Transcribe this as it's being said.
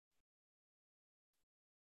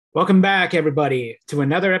Welcome back, everybody, to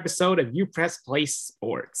another episode of You Press Play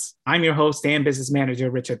Sports. I'm your host and business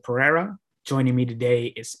manager, Richard Pereira. Joining me today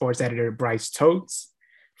is sports editor Bryce Totes,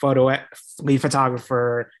 lead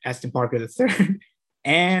photographer Aston Parker III,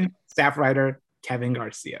 and staff writer Kevin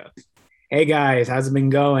Garcia. Hey guys, how's it been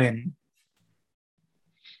going?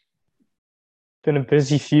 Been a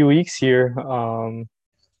busy few weeks here, Very.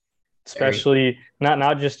 especially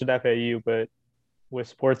not just at FAU, but with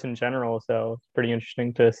sports in general. So it's pretty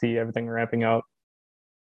interesting to see everything ramping up.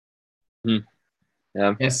 Hmm.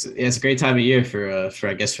 Yeah. Yes, it's a great time of year for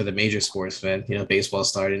I guess for the major sports, man. Baseball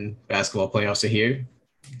starting, basketball playoffs are here.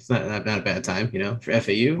 It's not a bad time, for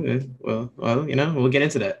FAU. We'll get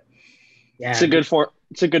into that. It's Yeah, a good form.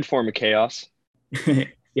 It's a good form of chaos.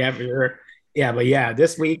 yeah, for sure. Yeah, but yeah,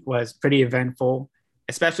 this week was pretty eventful,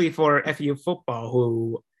 especially for FU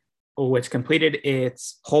football, which completed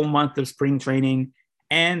its whole month of spring training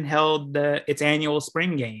and held its annual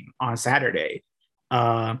spring game on Saturday.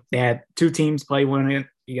 They had two teams play one.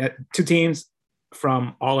 You got two teams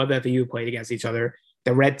from all of FAU played against each other.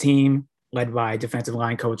 The red team, led by defensive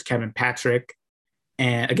line coach Kevin Patrick,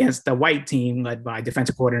 and against the white team, led by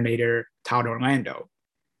defensive coordinator Todd Orlando.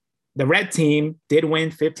 The red team did win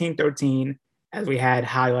 15-13, as we had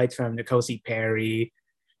highlights from N'Kosi Perry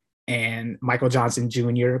and Michael Johnson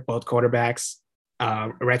Jr., both quarterbacks,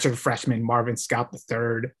 redshirt freshman Marvin Scott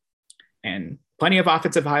III, and plenty of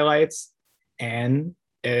offensive highlights. And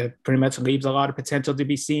it pretty much leaves a lot of potential to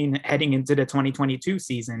be seen heading into the 2022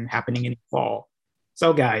 season happening in the fall.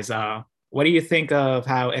 So, guys, what do you think of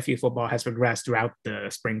how FU football has progressed throughout the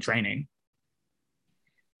spring training?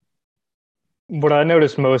 What I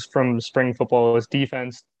noticed most from spring football was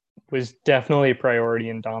defense was definitely a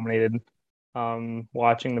priority and dominated.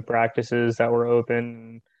 Watching the practices that were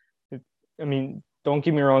open, I mean, don't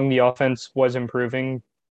get me wrong, the offense was improving,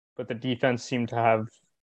 but the defense seemed to have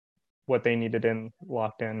what they needed in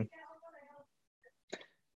locked in.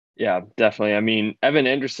 Yeah, definitely. I mean, Evan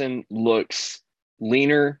Anderson looks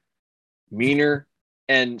leaner, meaner,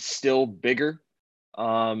 and still bigger,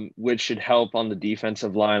 which should help on the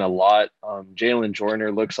defensive line a lot. Jalen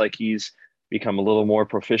Joyner looks like he's become a little more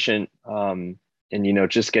proficient, and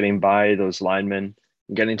just getting by those linemen,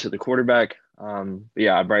 getting to the quarterback. But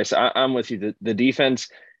yeah, Bryce, I'm with you. The defense,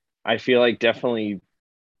 I feel like definitely,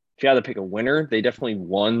 if you had to pick a winner, they definitely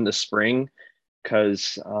won the spring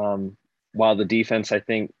because while the defense, I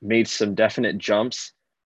think, made some definite jumps,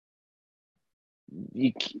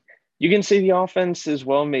 you you can say the offense as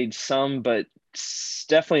well made some, but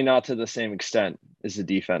definitely not to the same extent as the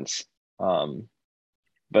defense.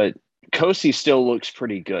 But Kosi still looks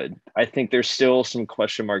pretty good. I think there's still some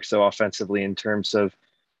question marks though offensively in terms of,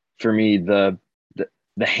 for me, the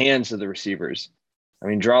hands of the receivers. I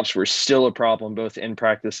mean, drops were still a problem both in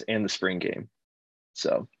practice and the spring game.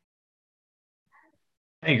 So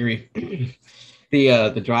I agree.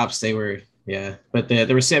 The drops they were but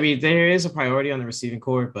I mean, there is a priority on the receiving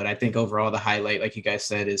core, but I think overall the highlight, like you guys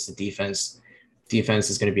said, is the defense. Defense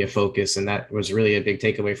is going to be a focus, and that was really a big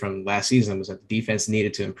takeaway from last season was that the defense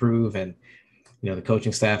needed to improve, and the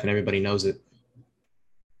coaching staff and everybody knows it.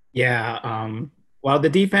 Yeah. Well, the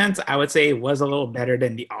defense, I would say, was a little better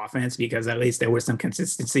than the offense because at least there was some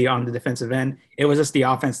consistency on the defensive end. It was just the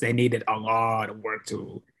offense they needed a lot of work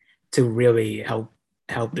to really help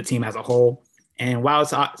the team as a whole. And while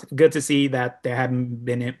it's good to see that there haven't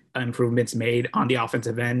been improvements made on the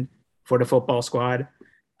offensive end for the football squad,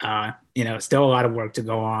 still a lot of work to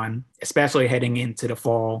go on, especially heading into the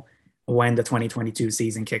fall when the 2022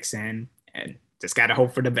 season kicks in. And just got to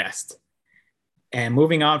hope for the best. And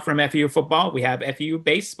moving on from FU football, we have FU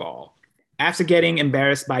baseball. After getting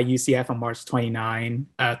embarrassed by UCF on March 29,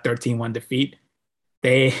 13-1 defeat,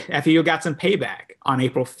 FU got some payback on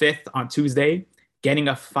April 5th on Tuesday, getting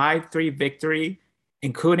a 5-3 victory,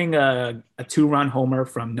 including a two-run homer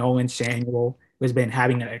from Nolan Shanuel, who's been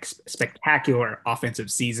having a spectacular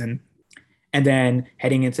offensive season. And then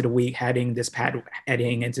heading into this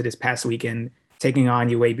past weekend, taking on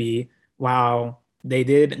UAB. While they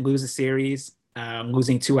did lose a series,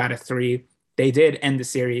 losing 2 out of 3, they did end the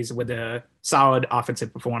series with a solid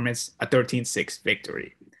offensive performance, a 13-6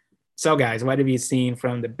 victory. So, guys, what have you seen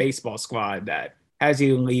from the baseball squad that has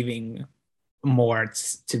you leaving more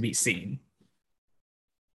to be seen?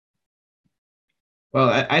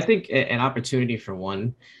 Well, I think an opportunity for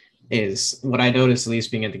one is what I noticed, at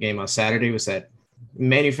least being at the game on Saturday, was that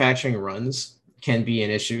manufacturing runs can be an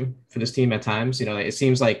issue for this team at times. It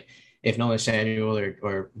seems like if Nolan Samuel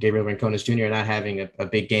or Gabriel Rincones Jr. are not having a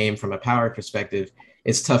big game from a power perspective,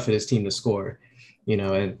 it's tough for this team to score.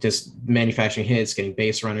 And just manufacturing hits, getting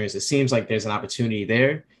base runners. It seems like there's an opportunity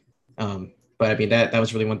there. But I mean, that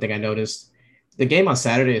was really one thing I noticed. The game on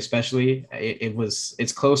Saturday, especially,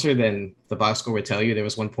 it's closer than the box score would tell you. There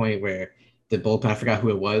was one point where the bullpen, I forgot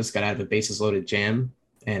who it was, got out of a bases loaded jam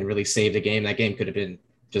and really saved the game. That game could have been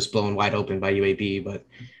just blown wide open by UAB, but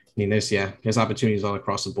I mean, there's opportunities all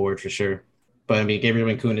across the board for sure. But I mean, Gabriel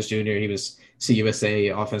Mancunas Jr., he was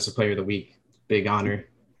CUSA Offensive Player of the Week, big honor.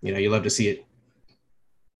 You love to see it.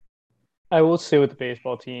 I will say with the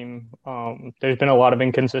baseball team, there's been a lot of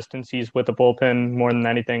inconsistencies with the bullpen more than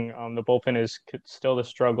anything. The bullpen is still the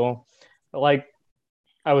struggle. Like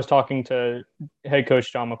I was talking to head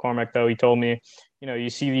coach John McCormack, though, he told me, you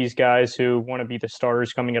see these guys who want to be the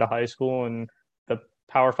starters coming out of high school, and the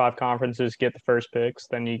Power Five conferences get the first picks.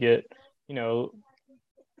 Then you get,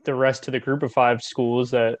 the rest of the group of five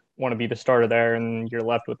schools that want to be the starter there, and you're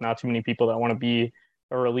left with not too many people that want to be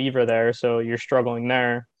a reliever there. So you're struggling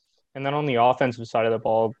there. And then on the offensive side of the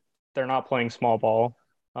ball, they're not playing small ball.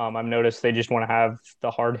 I've noticed they just want to have the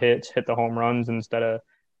hard hits, hit the home runs instead of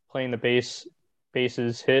playing the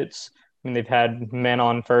bases hits. I mean, they've had men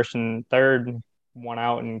on first and third, one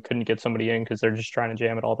out, and couldn't get somebody in because they're just trying to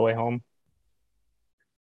jam it all the way home.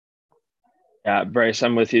 Yeah, Bryce,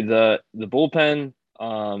 I'm with you. The bullpen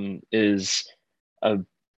is a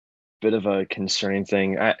bit of a concerning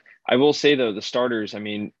thing. I will say, though, the starters, I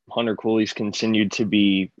mean, Hunter Cooley's continued to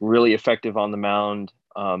be really effective on the mound.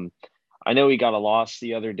 I know he got a loss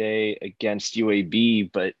the other day against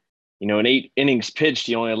UAB, but, in 8 innings pitched,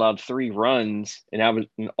 he only allowed 3 runs, and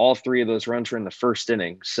all 3 of those runs were in the first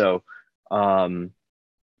inning. So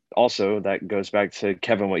also that goes back to,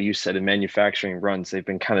 Kevin, what you said in manufacturing runs. They've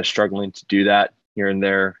been kind of struggling to do that here and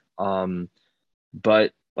there.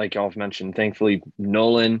 But like y'all have mentioned, thankfully,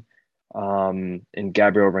 Nolan and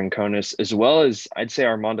Gabriel Rincones, as well as I'd say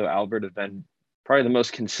Armando Albert, have been probably the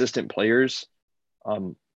most consistent players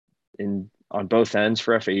on both ends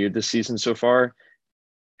for FAU this season so far.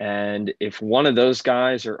 And if one of those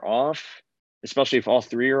guys are off, especially if all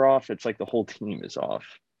 3 are off, it's like the whole team is off.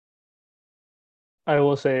 I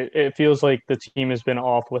will say it feels like the team has been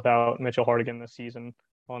off without Mitchell Hardigan this season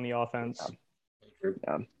on the offense.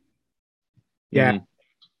 Yeah. Mm-hmm.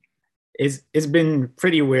 It's been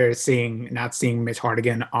pretty weird not seeing Mitch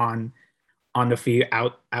Hardigan on the field,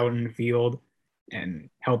 out in the field, and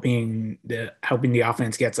helping the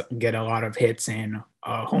offense get a lot of hits and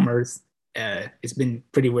homers. It's been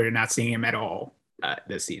pretty weird not seeing him at all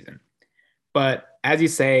this season. But as you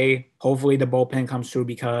say, hopefully the bullpen comes through,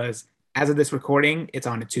 because as of this recording, it's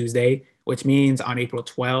on a Tuesday, which means on April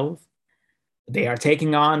 12th, they are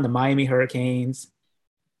taking on the Miami Hurricanes,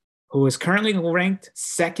 who is currently ranked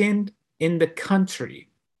 2nd in the country.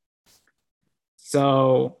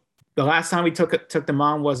 So the last time we took them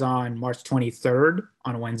on was on March 23rd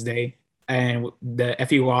on a Wednesday, and the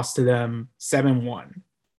FU lost to them 7-1.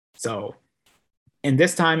 So, and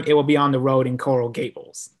this time it will be on the road in Coral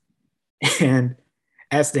Gables. And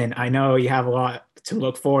Eston, I know you have a lot to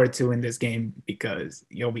look forward to in this game because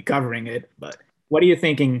you'll be covering it, but what are you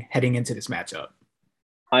thinking heading into this matchup?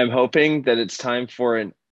 I'm hoping that it's time for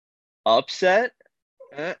an upset.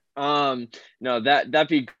 No, that'd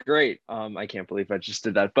be great. I can't believe I just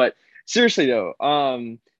did that. But seriously though,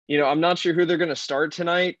 I'm not sure who they're going to start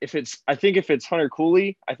tonight. I think if it's Hunter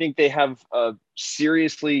Cooley, I think they have a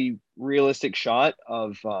seriously realistic shot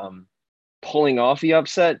of pulling off the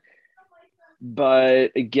upset.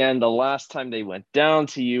 But again, the last time they went down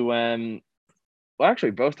to UM, well,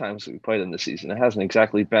 actually both times we played them this season, it hasn't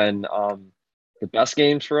exactly been the best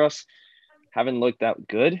games for us. Haven't looked that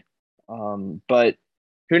good. But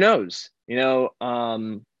who knows?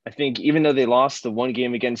 I think even though they lost the one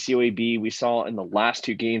game against UAB, we saw in the last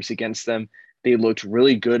 2 games against them, they looked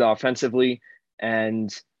really good offensively.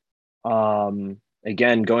 And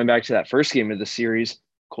again, going back to that first game of the series,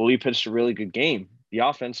 Cooley pitched a really good game. The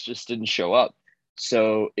offense just didn't show up.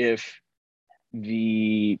 So if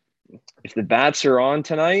the bats are on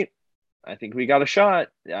tonight, I think we got a shot.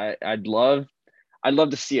 I'd love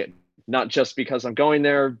to see it, not just because I'm going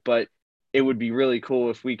there, but it would be really cool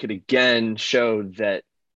if we could again show that,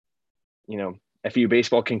 FU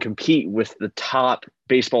baseball can compete with the top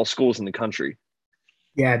baseball schools in the country.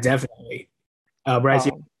 Yeah, definitely. Bryce,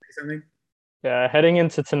 you want to say something? Yeah, heading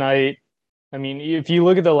into tonight, I mean, if you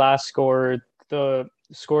look at the last score, the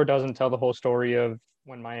score doesn't tell the whole story of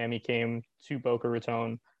when Miami came to Boca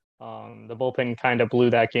Raton. The bullpen kind of blew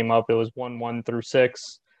that game up. It was 1-1 through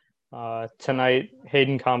 6. Tonight,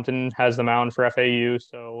 Hayden Compton has the mound for FAU,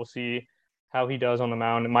 so we'll see how he does on the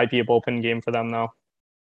mound. It might be a bullpen game for them, though.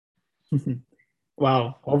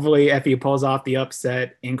 Well, hopefully FU pulls off the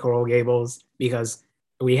upset in Coral Gables, because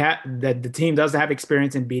we have the team does have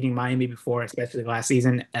experience in beating Miami before, especially last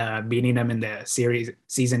season, beating them in the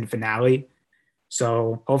season finale.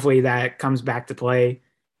 So hopefully that comes back to play.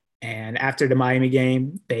 And after the Miami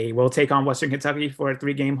game, they will take on Western Kentucky for a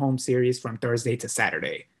 3-game home series from Thursday to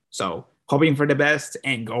Saturday. So hoping for the best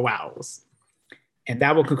and go Owls. And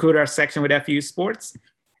that will conclude our section with FU sports.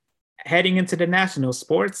 Heading into the national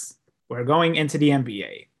sports, we're going into the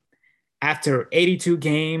NBA. After 82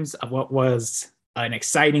 games of what was an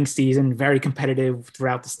exciting season, very competitive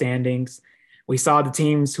throughout the standings, we saw the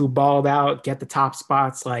teams who balled out get the top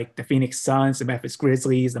spots like the Phoenix Suns, the Memphis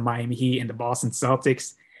Grizzlies, the Miami Heat, and the Boston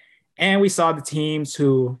Celtics. And we saw the teams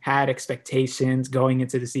who had expectations going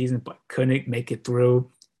into the season but couldn't make it through,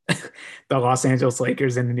 the Los Angeles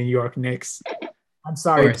Lakers and the New York Knicks. I'm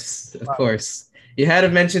sorry. Of course. You had to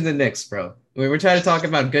mention the Knicks, bro. We're trying to talk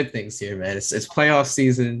about good things here, man. It's playoff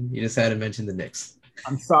season. You just had to mention the Knicks.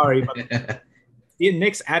 I'm sorry, but the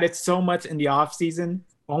Knicks added so much in the offseason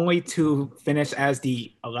only to finish as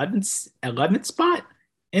the 11th spot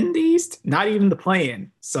in the East, not even the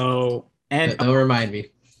play-in. So, and don't remind me.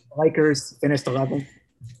 Lakers finished 11th.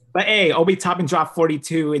 But hey, Obi Toppin dropped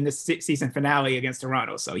 42 in the season finale against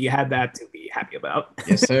Toronto, so you had that to be happy about.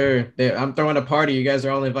 Yes, sir. I'm throwing a party. You guys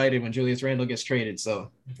are all invited when Julius Randle gets traded,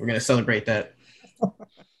 so we're gonna celebrate that.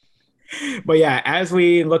 But yeah, as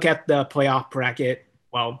we look at the playoff bracket,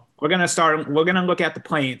 well, we're gonna look at the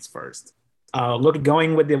play-ins first.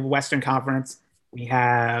 Going with the Western Conference, we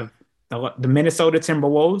have the Minnesota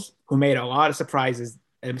Timberwolves, who made a lot of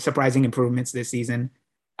surprising improvements this season,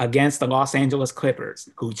 against the Los Angeles Clippers,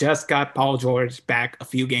 who just got Paul George back a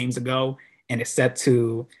few games ago and is set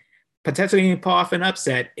to potentially pull off an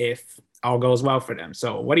upset if all goes well for them.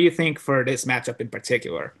 So what do you think for this matchup in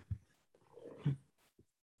particular?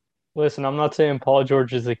 Listen, I'm not saying Paul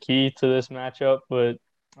George is the key to this matchup, but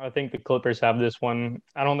I think the Clippers have this one.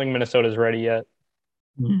 I don't think Minnesota's ready yet.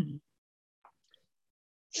 Mm-hmm.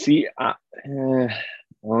 See, I don't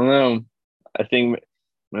know. I think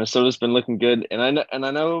Minnesota's been looking good, and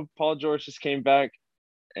I know Paul George just came back,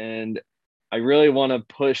 and I really want to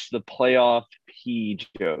push the playoff P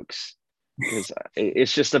jokes because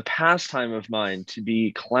it's just a pastime of mine to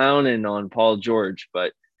be clowning on Paul George,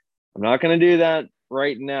 but I'm not going to do that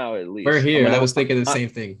right now. At least we're here. I was thinking the same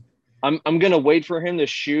thing. I'm going to wait for him to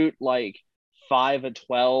shoot like 5 of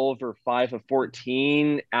 12 or 5 of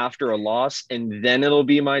 14 after a loss, and then it'll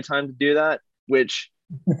be my time to do that, which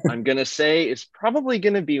I'm going to say it's probably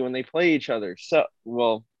going to be when they play each other. So,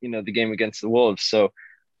 well, the game against the Wolves. So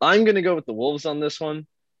I'm going to go with the Wolves on this one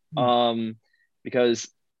because,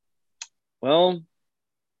 well,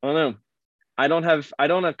 I don't know. I don't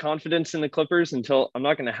have confidence in the Clippers until I'm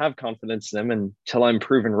not going to have confidence in them until I'm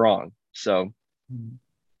proven wrong. So,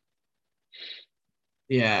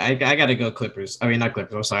 yeah, I got to go Clippers. I mean, not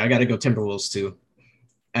Clippers. I'm sorry. I got to go Timberwolves too.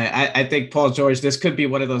 I think Paul George, this could be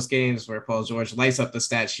one of those games where Paul George lights up the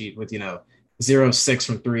stat sheet with, 0-6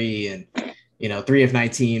 from 3 and, 3 of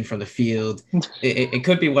 19 from the field. It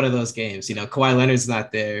could be one of those games. Kawhi Leonard's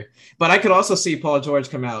not there. But I could also see Paul George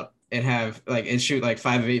come out and shoot like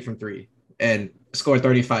 5 of 8 from 3 and score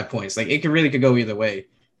 35 points. Like it could go either way.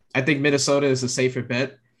 I think Minnesota is a safer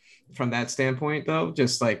bet from that standpoint, though.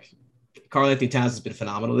 Just like Karl-Anthony Towns has been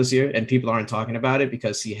phenomenal this year, and people aren't talking about it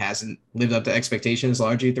because he hasn't lived up to expectations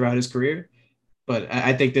largely throughout his career. But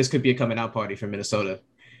I think this could be a coming out party for Minnesota.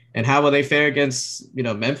 And how will they fare against,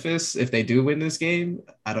 Memphis if they do win this game?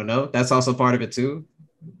 I don't know. That's also part of it too.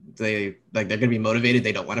 They're going to be motivated.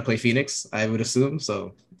 They don't want to play Phoenix, I would assume.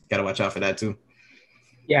 So got to watch out for that too.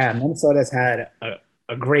 Yeah, Minnesota's had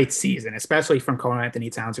a great season, especially from Karl-Anthony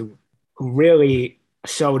Towns, who really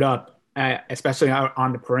showed up. Especially out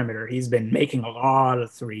on the perimeter. He's been making a lot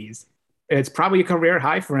of threes. It's probably a career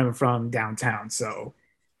high for him from downtown. So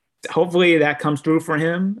hopefully that comes through for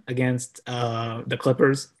him against the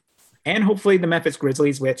Clippers and hopefully the Memphis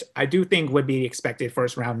Grizzlies, which I do think would be the expected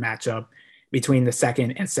first round matchup between the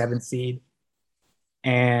 2nd and 7th seed.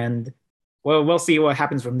 And well, we'll see what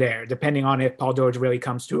happens from there, depending on if Paul George really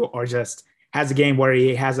comes through or just has a game where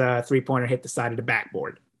he has a 3-pointer hit the side of the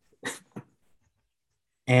backboard.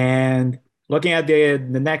 And looking at the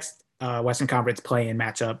next Western Conference play-in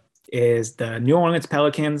matchup is the New Orleans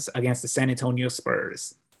Pelicans against the San Antonio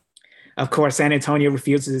Spurs. Of course, San Antonio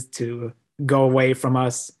refuses to go away from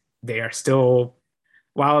us. They are still,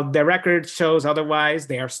 while their record shows otherwise,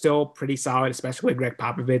 they are still pretty solid, especially with Greg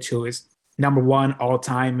Popovich, who is number 1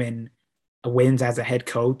 all-time in wins as a head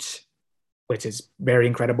coach, which is very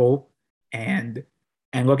incredible. And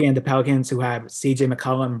looking at the Pelicans, who have CJ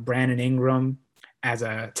McCollum, Brandon Ingram as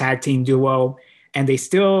a tag team duo, and they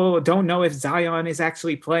still don't know if Zion is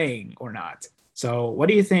actually playing or not. So, what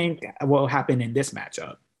do you think will happen in this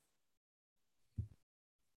matchup?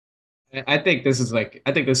 I think this is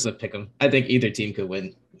a pick 'em. I think either team could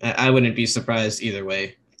win. I wouldn't be surprised either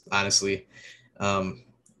way, honestly. Um,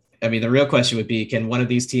 I mean, the real question would be, can one of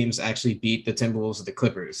these teams actually beat the Timberwolves or the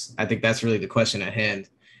Clippers? I think that's really the question at hand.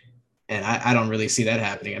 And I don't really see that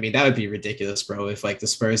happening. I mean, that would be ridiculous, bro. If like the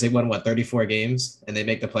Spurs, they won what 34 games and they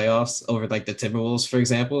make the playoffs over like the Timberwolves, for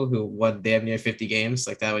example, who won damn near 50 games,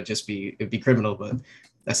 like that would just be it'd be criminal, but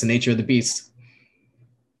that's the nature of the beast.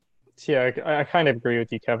 So, yeah, I kind of agree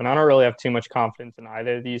with you, Kevin. I don't really have too much confidence in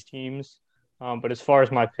either of these teams. But as far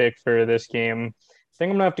as my pick for this game, I think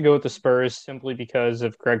I'm gonna have to go with the Spurs simply because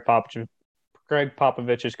of Greg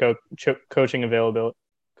Popovich's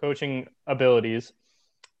coaching abilities.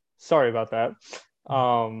 Sorry about that.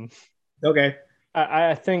 Um, Okay.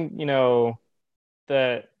 I think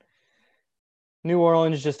that New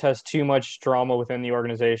Orleans just has too much drama within the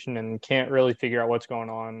organization and can't really figure out what's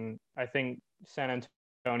going on. I think San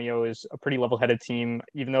Antonio is a pretty level-headed team,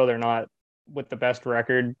 even though they're not with the best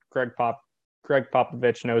record. Greg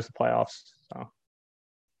Popovich knows the playoffs. So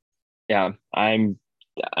Yeah, I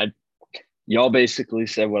y'all basically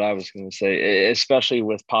said what I was going to say, especially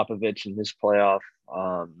with Popovich and his playoff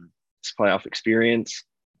experience.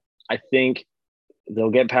 I think they'll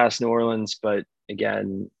get past New Orleans, but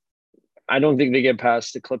again, I don't think they get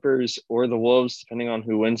past the Clippers or the Wolves, depending on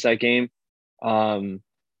who wins that game. Um,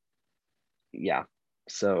 yeah.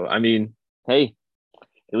 So I mean, hey,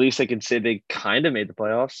 at least I can say they kind of made the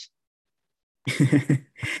playoffs.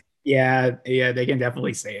 Yeah, they can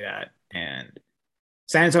definitely say that. And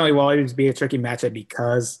San Antonio will always be a tricky matchup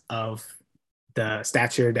because of the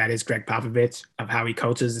stature that is Greg Popovich, of how he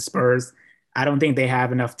coaches the Spurs. I don't think they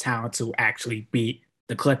have enough talent to actually beat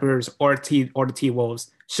the Clippers or the T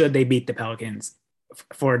Wolves should they beat the Pelicans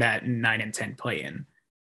for that 9 and 10 play-in.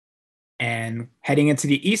 And heading into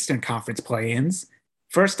the Eastern Conference play-ins,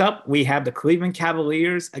 first up we have the Cleveland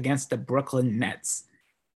Cavaliers against the Brooklyn Nets.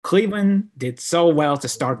 Cleveland did so well to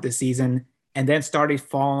start the season and then started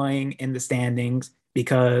falling in the standings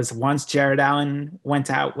because once Jared Allen went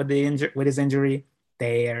out with his injury,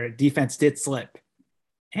 their defense did slip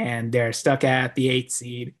and they're stuck at the 8th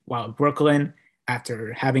seed. While Brooklyn,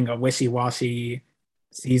 after having a wishy-washy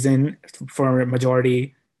season for a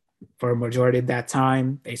majority of that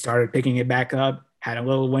time, they started picking it back up, had a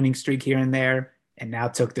little winning streak here and there, and now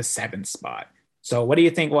took the 7th spot. So, what do you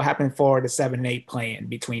think will happen for the 7 and 8 play-in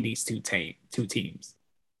between these two teams?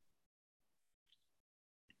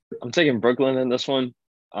 I'm taking Brooklyn in this one.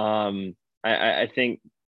 I think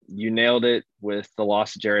you nailed it with the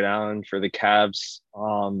loss of Jared Allen for the Cavs.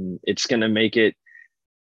 It's going to make it.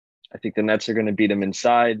 I think the Nets are going to beat them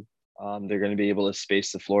inside. They're going to be able to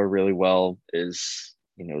space the floor really well.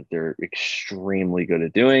 They're extremely good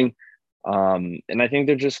at doing. And I think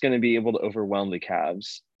they're just going to be able to overwhelm the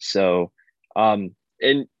Cavs. So, and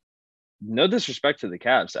no disrespect to the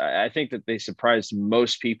Cavs, I think that they surprised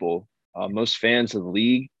most people, most fans of the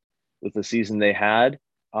league with the season they had.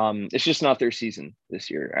 It's just not their season this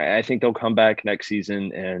year. I think they'll come back next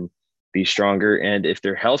season and be stronger. And if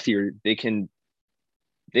they're healthier, they can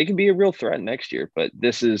be a real threat next year. But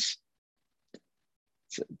it's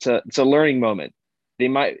a learning moment. They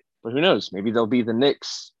might, but who knows? Maybe they'll be the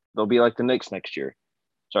Knicks. They'll be like the Knicks next year.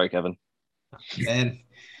 Sorry, Kevin. Man,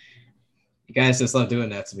 you guys just love doing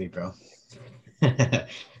that to me, bro.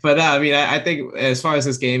 But I mean, I think as far as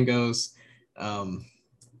this game goes,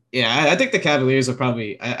 yeah, I think the Cavaliers are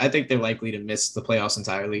probably. I think they're likely to miss the playoffs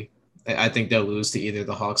entirely. I think they'll lose to either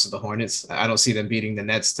the Hawks or the Hornets. I don't see them beating the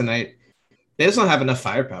Nets tonight. They just don't have enough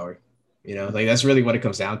firepower. Like that's really what it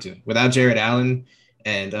comes down to. Without Jared Allen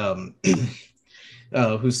and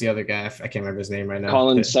oh, who's the other guy? I can't remember his name right now.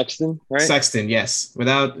 Colin Sexton, right? Sexton, yes.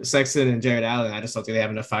 Without Sexton and Jared Allen, I just don't think they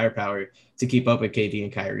have enough firepower to keep up with KD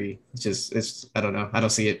and Kyrie. It's I don't know. I don't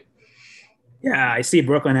see it. Yeah, I see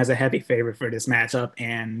Brooklyn as a heavy favorite for this matchup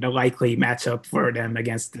and the likely matchup for them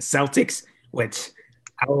against the Celtics, which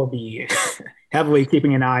I will be heavily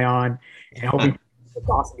keeping an eye on and hoping for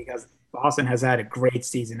Boston because Boston has had a great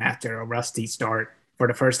season after a rusty start for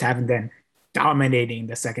the first half and then dominating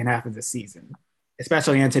the second half of the season,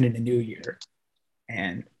 especially entering the new year.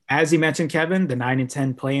 And as you mentioned, Kevin, the 9 and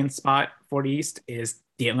 10 play-in spot for the East is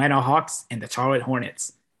the Atlanta Hawks and the Charlotte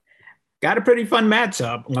Hornets. Got a pretty fun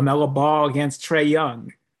matchup. LaMelo Ball against Trae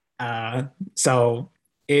Young. So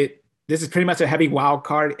this is pretty much a heavy wild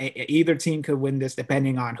card. Either team could win this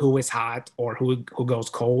depending on who is hot or who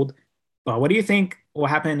goes cold. But what do you think will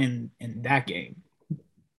happen in that game?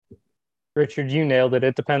 Richard, you nailed it.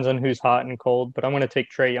 It depends on who's hot and cold, but I'm going to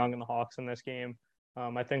take Trae Young and the Hawks in this game.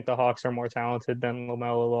 I think the Hawks are more talented than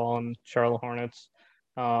LaMelo Ball and Charlotte Hornets.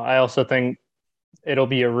 I also think it'll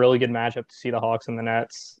be a really good matchup to see the Hawks and the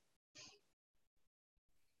Nets.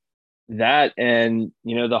 That, and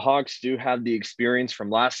the Hawks do have the experience from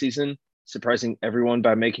last season, surprising everyone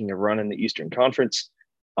by making a run in the Eastern Conference.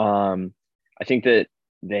 I think that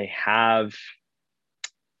they have,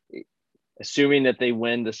 assuming that they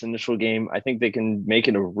win this initial game, I think they can make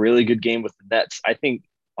it a really good game with the Nets. I think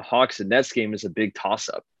a Hawks and Nets game is a big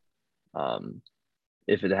toss-up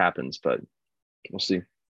if it happens, but we'll see.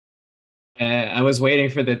 I was waiting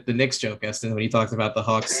for the Knicks joke, Eston, when you talked about the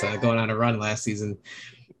Hawks going on a run last season.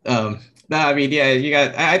 No, I mean, yeah, you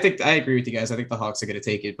got. I think I agree with you guys. I think the Hawks are going to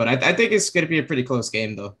take it, but I think it's going to be a pretty close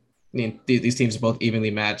game, though. I mean, these teams are both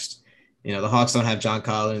evenly matched. The Hawks don't have John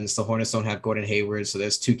Collins. The Hornets don't have Gordon Hayward, so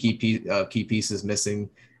there's two key pieces missing.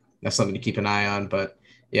 That's something to keep an eye on. But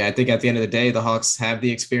yeah, I think at the end of the day, the Hawks have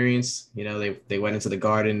the experience. They went into the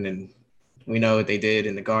Garden, and we know what they did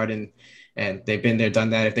in the Garden, and they've been there,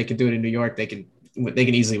 done that. If they can do it in New York, they can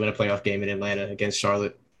easily win a playoff game in Atlanta against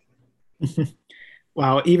Charlotte.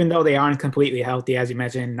 Well, even though they aren't completely healthy, as you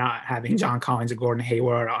mentioned, not having John Collins or Gordon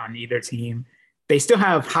Hayward on either team, they still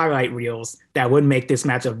have highlight reels that would make this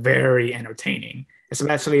matchup very entertaining,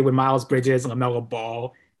 especially with Miles Bridges, LaMelo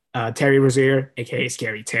Ball, Terry Rozier, aka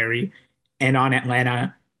Scary Terry, and on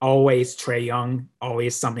Atlanta, always Trae Young,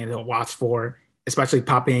 always something to watch for, especially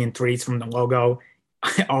popping in threes from the logo.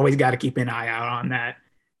 Always got to keep an eye out on that.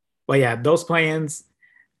 But yeah, those plans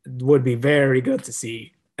would be very good to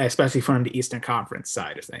see, especially from the Eastern Conference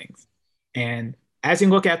side of things. And as you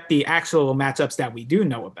look at the actual matchups that we do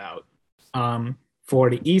know about, for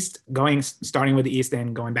the East, starting with the East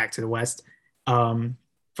and going back to the West, for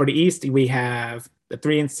the East, we have the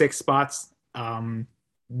 3 and 6 spots, the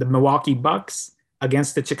Milwaukee Bucks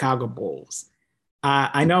against the Chicago Bulls.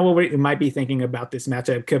 I know what we might be thinking about this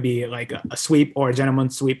matchup. It could be like a sweep or a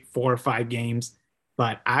gentleman's sweep, 4 or 5 games,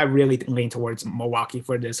 but I really lean towards Milwaukee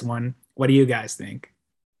for this one. What do you guys think?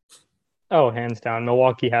 Oh, hands down.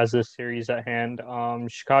 Milwaukee has this series at hand.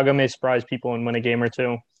 Chicago may surprise people and win a game or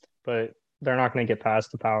two, but they're not going to get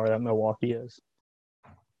past the power that Milwaukee is.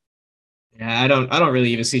 Yeah, I don't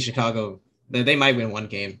really even see Chicago. They might win one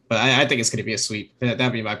game, but I think it's going to be a sweep.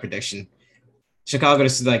 That'd be my prediction. Chicago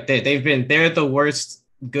is like they're the worst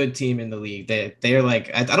good team in the league. They're like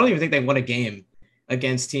I don't even think they won a game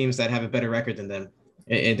against teams that have a better record than them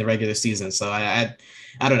in the regular season. So I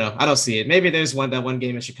don't know. I don't see it. Maybe there's one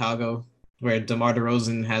game in Chicago where DeMar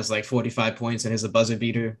DeRozan has like 45 points and is a buzzer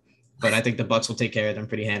beater, but I think the Bucks will take care of them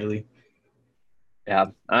pretty handily. Yeah,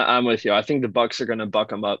 I'm with you. I think the Bucks are going to buck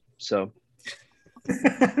them up. So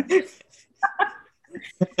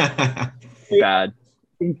bad.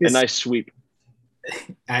 A nice sweep.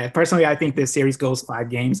 Personally, I think this series goes 5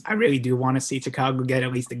 games. I really do want to see Chicago get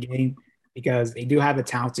at least a game because they do have a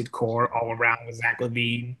talented core all around with Zach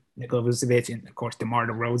LaVine, Nikola Vucevic, and of course DeMar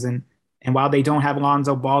DeRozan. And while they don't have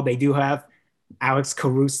Lonzo Ball, they do have Alex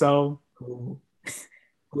Caruso, who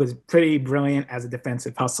is pretty brilliant as a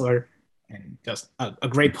defensive hustler and just a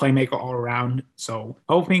great playmaker all around. So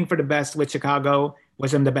hoping for the best with Chicago.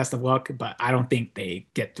 Wish them the best of luck, but I don't think they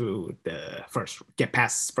get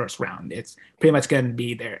past the first round. It's pretty much going to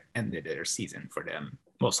be their end of their season for them,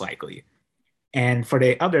 most likely. And for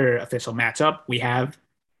the other official matchup, we have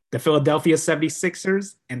the Philadelphia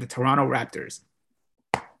 76ers and the Toronto Raptors.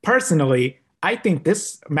 Personally, I think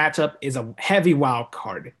this matchup is a heavy wild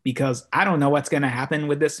card because I don't know what's going to happen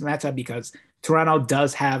with this matchup because Toronto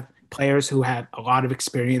does have players who have a lot of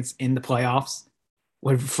experience in the playoffs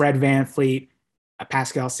with Fred VanVleet,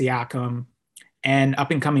 Pascal Siakam, and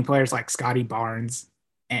up-and-coming players like Scotty Barnes.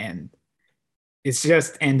 And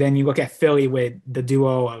then you look at Philly with the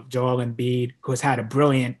duo of Joel Embiid, who has had a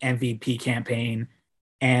brilliant MVP campaign,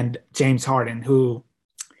 and James Harden, who,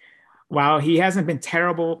 while he hasn't been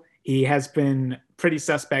terrible, he has been pretty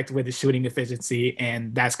suspect with his shooting efficiency,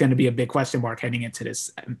 and that's going to be a big question mark heading into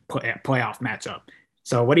this playoff matchup.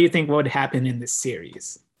 So what do you think would happen in this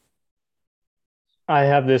series? I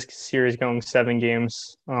have this series going 7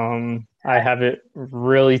 games. I have it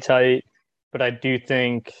really tight, but I do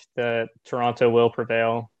think that Toronto will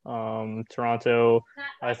prevail. Toronto,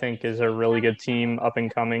 I think, is a really good team, up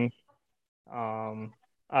and coming.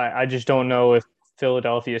 I just don't know if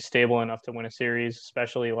Philadelphia is stable enough to win a series,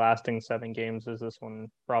 especially lasting 7 games, as this one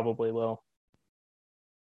probably will.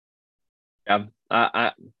 Yeah,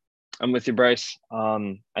 I'm with you, Bryce.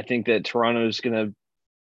 I think that Toronto is gonna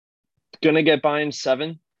get by in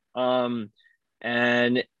 7.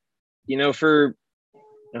 And for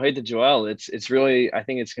no hate to Joel, it's really, I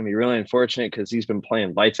think it's gonna be really unfortunate because he's been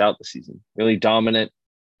playing lights out this season, really dominant.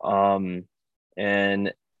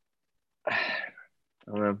 and I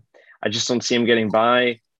don't know. I just don't see him getting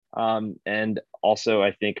by. And also,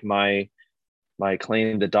 I think my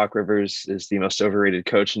claim that Doc Rivers is the most overrated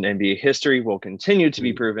coach in NBA history will continue to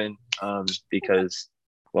be proven because,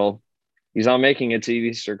 well, he's not making it to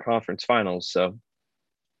Eastern Conference Finals. So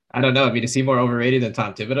I don't know. I mean, is he more overrated than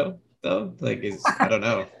Tom Thibodeau though? Like, I don't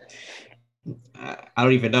know. I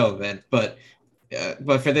don't even know, man. But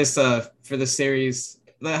for this series,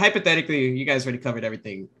 hypothetically, you guys already covered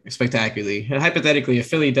everything spectacularly. And hypothetically, if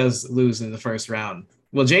Philly does lose in the first round,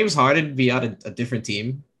 will James Harden be on a different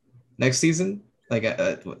team next season? Like,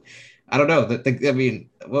 I don't know. I mean,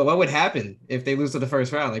 what would happen if they lose to the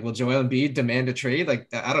first round? Like, will Joel Embiid demand a trade? Like,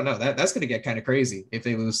 I don't know. That's going to get kind of crazy if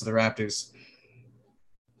they lose to the Raptors.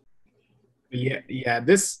 Yeah.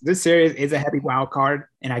 This series is a heavy wild card,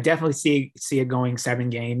 and I definitely see it going 7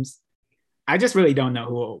 games. I just really don't know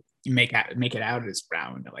who will make it out of this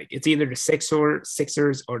round. Like it's either the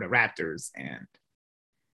Sixers or the Raptors, and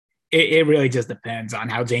it really just depends on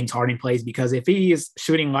how James Harden plays. Because if he is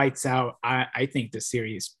shooting lights out, I think the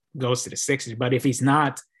series goes to the Sixers. But if he's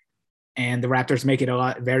not, and the Raptors make it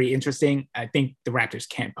very interesting, I think the Raptors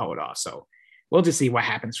can't pull it off. So we'll just see what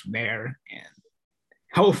happens from there, and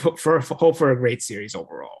hope for a great series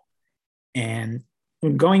overall. And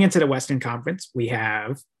going into the Western Conference, we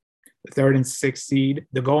have the 3rd and 6th seed,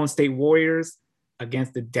 the Golden State Warriors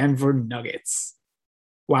against the Denver Nuggets.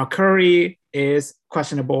 While Curry is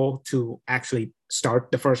questionable to actually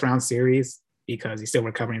start the first round series because he's still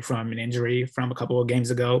recovering from an injury from a couple of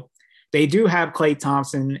games ago, they do have Klay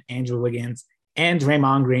Thompson, Andrew Wiggins, and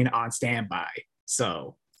Draymond Green on standby.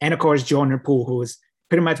 So, and of course, Jordan Poole, who is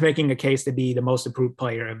pretty much making a case to be the most improved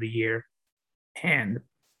player of the year. And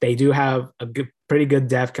they do have pretty good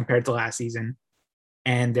depth compared to last season.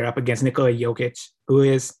 And they're up against Nikola Jokic, who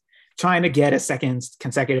is trying to get a second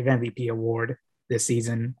consecutive MVP award this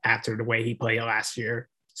season after the way he played last year.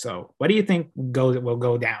 So what do you think will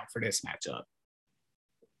go down for this matchup?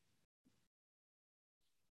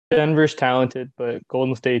 Denver's talented, but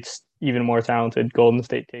Golden State's even more talented. Golden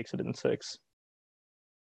State takes it in 6.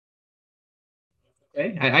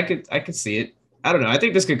 Okay, I could see it. I don't know. I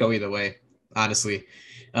think this could go either way, honestly.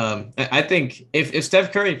 I think if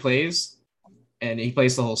Steph Curry plays and he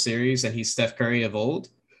plays the whole series and he's Steph Curry of old,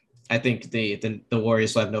 I think the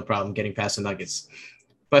Warriors will have no problem getting past the Nuggets.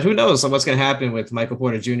 But who knows what's going to happen with Michael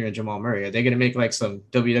Porter Jr. and Jamal Murray? Are they going to make like some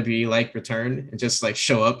WWE like return and just like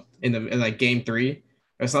show up in like game 3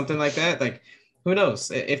 or something like that? Like, who knows?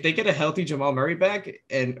 If they get a healthy Jamal Murray back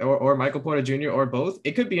or Michael Porter Jr. or both,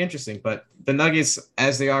 it could be interesting. But the Nuggets,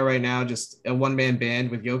 as they are right now, just a one-man band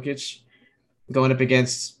with Jokic going up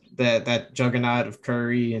against that juggernaut of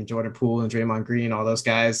Curry and Jordan Poole and Draymond Green, all those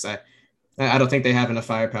guys. I don't think they have enough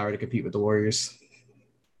firepower to compete with the Warriors.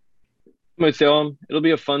 I'm with them. It'll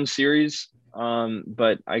be a fun series,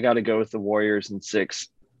 but I got to go with the Warriors in 6.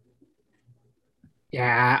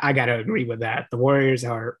 Yeah, I got to agree with that. The Warriors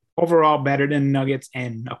are overall better than the Nuggets.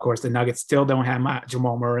 And of course, the Nuggets still don't have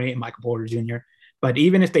Jamal Murray and Michael Porter Jr. But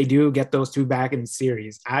even if they do get those two back in the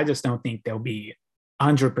series, I just don't think they'll be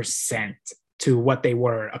 100% to what they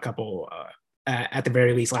were a couple at the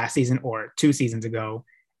very least last season or 2 seasons ago,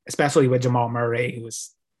 especially with Jamal Murray,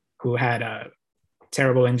 who had a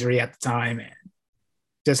terrible injury at the time, and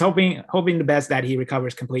just hoping the best that he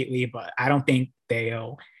recovers completely. But I don't think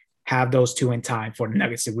they'll have those two in time for the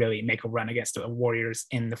Nuggets to really make a run against the Warriors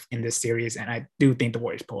in this series. And I do think the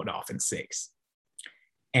Warriors pull it off in 6.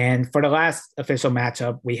 And for the last official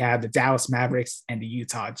matchup, we have the Dallas Mavericks and the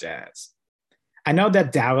Utah Jazz. I know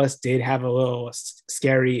that Dallas did have a little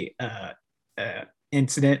scary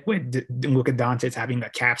incident with Luka Doncic having a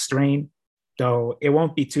calf strain, though it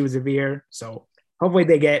won't be too severe. So hopefully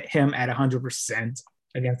they get him at 100%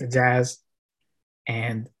 against the Jazz.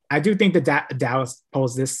 And I do think that Dallas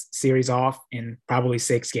pulls this series off in probably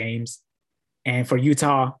 6 games. And for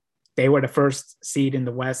Utah, they were the first seed in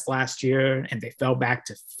the West last year, and they fell back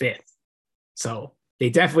to 5th. So they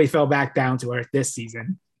definitely fell back down to earth this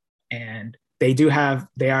season. And they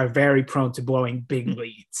are very prone to blowing big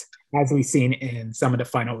leads, as we've seen in some of their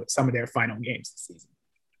final games this season.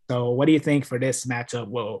 So what do you think for this matchup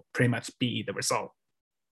will pretty much be the result?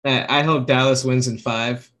 I hope Dallas wins in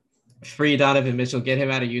 5. Free Donovan Mitchell, get him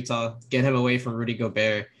out of Utah, get him away from Rudy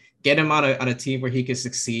Gobert, get him on a team where he can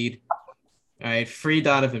succeed. All right, free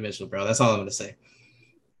Donovan Mitchell, bro. That's all I'm going to say.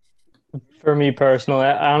 For me personally,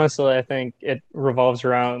 honestly, I think it revolves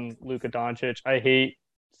around Luka Doncic. I hate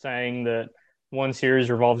saying that one series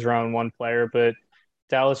revolves around one player, but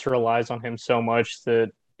Dallas relies on him so much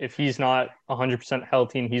that if he's not 100%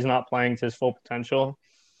 healthy and he's not playing to his full potential,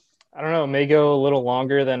 I don't know, it may go a little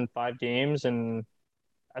longer than 5 games, and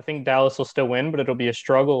I think Dallas will still win, but it'll be a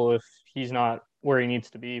struggle if he's not where he needs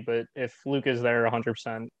to be. But if Luke is there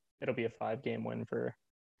 100%, it'll be a 5-game win for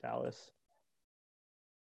Dallas.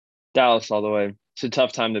 Dallas all the way. It's a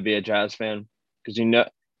tough time to be a Jazz fan because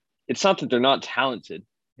it's not that they're not talented.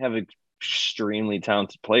 They have extremely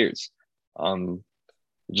talented players.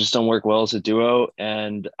 Just don't work well as a duo.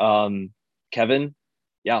 And Kevin,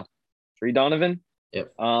 yeah, free Donovan.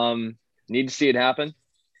 Yep. Need to see it happen.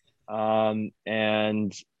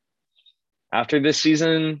 And after this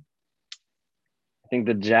season, I think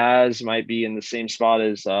the Jazz might be in the same spot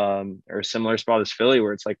as or a similar spot as Philly,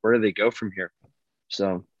 where it's like, where do they go from here?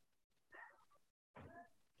 So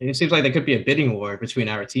it seems like there could be a bidding war between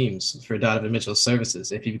our teams for Donovan Mitchell's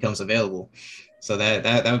services if he becomes available. So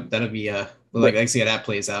that'll be let's see how that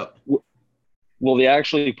plays out. Will they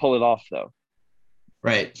actually pull it off though?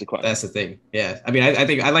 Right. That's the thing. Yeah. I mean, I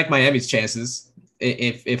think I like Miami's chances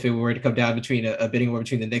if it were to come down between a bidding war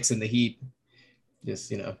between the Knicks and the Heat. Just,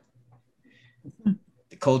 the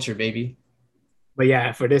culture, baby. But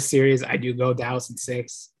yeah, for this series, I do go Dallas in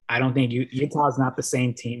 6. I don't think Utah's not the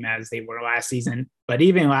same team as they were last season. But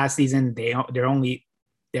even last season,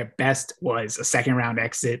 their best was a second round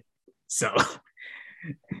exit. So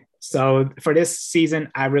for this season,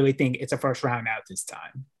 I really think it's a first round out this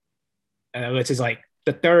time, which is like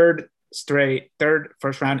the third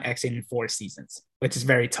first round exit in 4 seasons, which is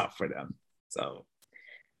very tough for them. So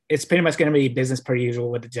it's pretty much going to be business per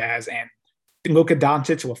usual with the Jazz, and Luka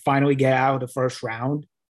Doncic will finally get out of the first round,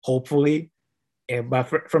 hopefully.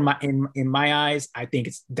 But in my eyes, I think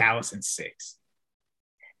it's Dallas in 6.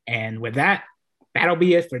 And with that, that'll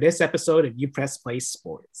be it for this episode of You Press Play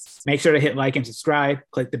Sports. Make sure to hit like and subscribe.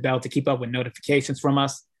 Click the bell to keep up with notifications from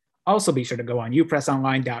us. Also, be sure to go on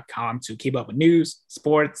upressonline.com to keep up with news,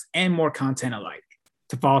 sports, and more content alike.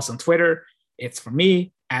 To follow us on Twitter, it's for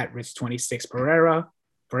me at Rich26Pereira,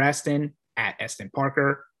 for Eston at Eston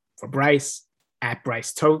Parker, for Bryce at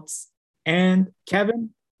Bryce Totes, and Kevin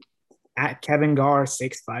at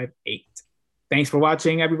KevinGar658. Thanks for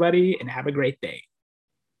watching, everybody, and have a great day.